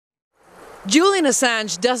Julian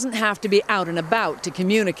Assange doesn't have to be out and about to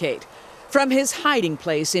communicate. From his hiding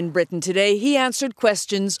place in Britain today, he answered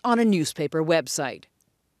questions on a newspaper website.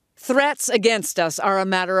 "Threats against us are a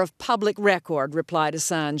matter of public record," replied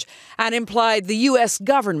Assange, and implied the US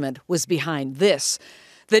government was behind this.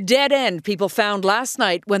 The dead end people found last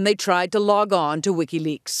night when they tried to log on to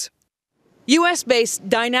WikiLeaks. US-based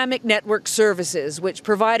Dynamic Network Services, which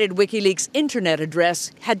provided WikiLeaks' internet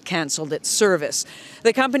address, had cancelled its service.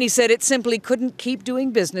 The company said it simply couldn't keep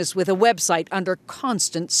doing business with a website under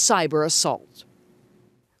constant cyber assault.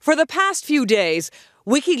 For the past few days,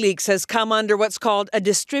 WikiLeaks has come under what's called a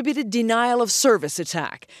distributed denial of service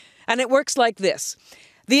attack. And it works like this.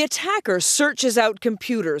 The attacker searches out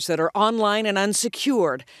computers that are online and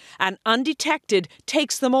unsecured, and undetected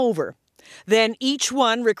takes them over. Then each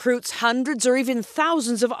one recruits hundreds or even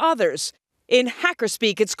thousands of others. In hacker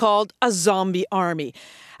speak, it's called a zombie army.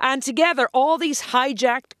 And together, all these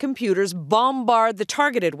hijacked computers bombard the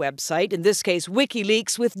targeted website, in this case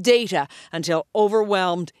WikiLeaks, with data until,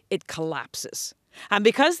 overwhelmed, it collapses. And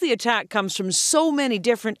because the attack comes from so many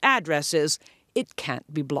different addresses, it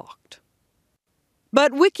can't be blocked.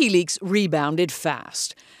 But WikiLeaks rebounded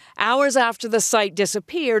fast. Hours after the site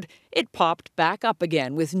disappeared, it popped back up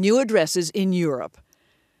again with new addresses in Europe.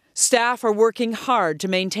 Staff are working hard to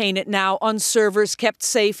maintain it now on servers kept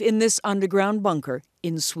safe in this underground bunker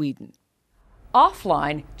in Sweden.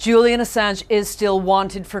 Offline, Julian Assange is still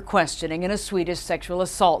wanted for questioning in a Swedish sexual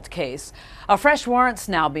assault case. A fresh warrant's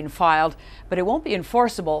now been filed, but it won't be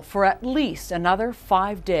enforceable for at least another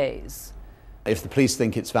 5 days. If the police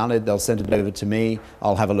think it's valid, they'll send it over to me.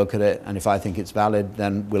 I'll have a look at it, and if I think it's valid,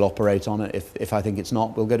 then we'll operate on it. If I think it's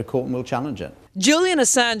not, we'll go to court and we'll challenge it. Julian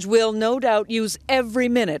Assange will no doubt use every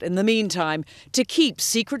minute in the meantime to keep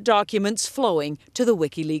secret documents flowing to the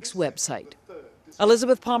WikiLeaks website.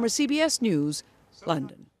 Elizabeth Palmer, CBS News,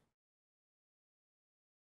 London.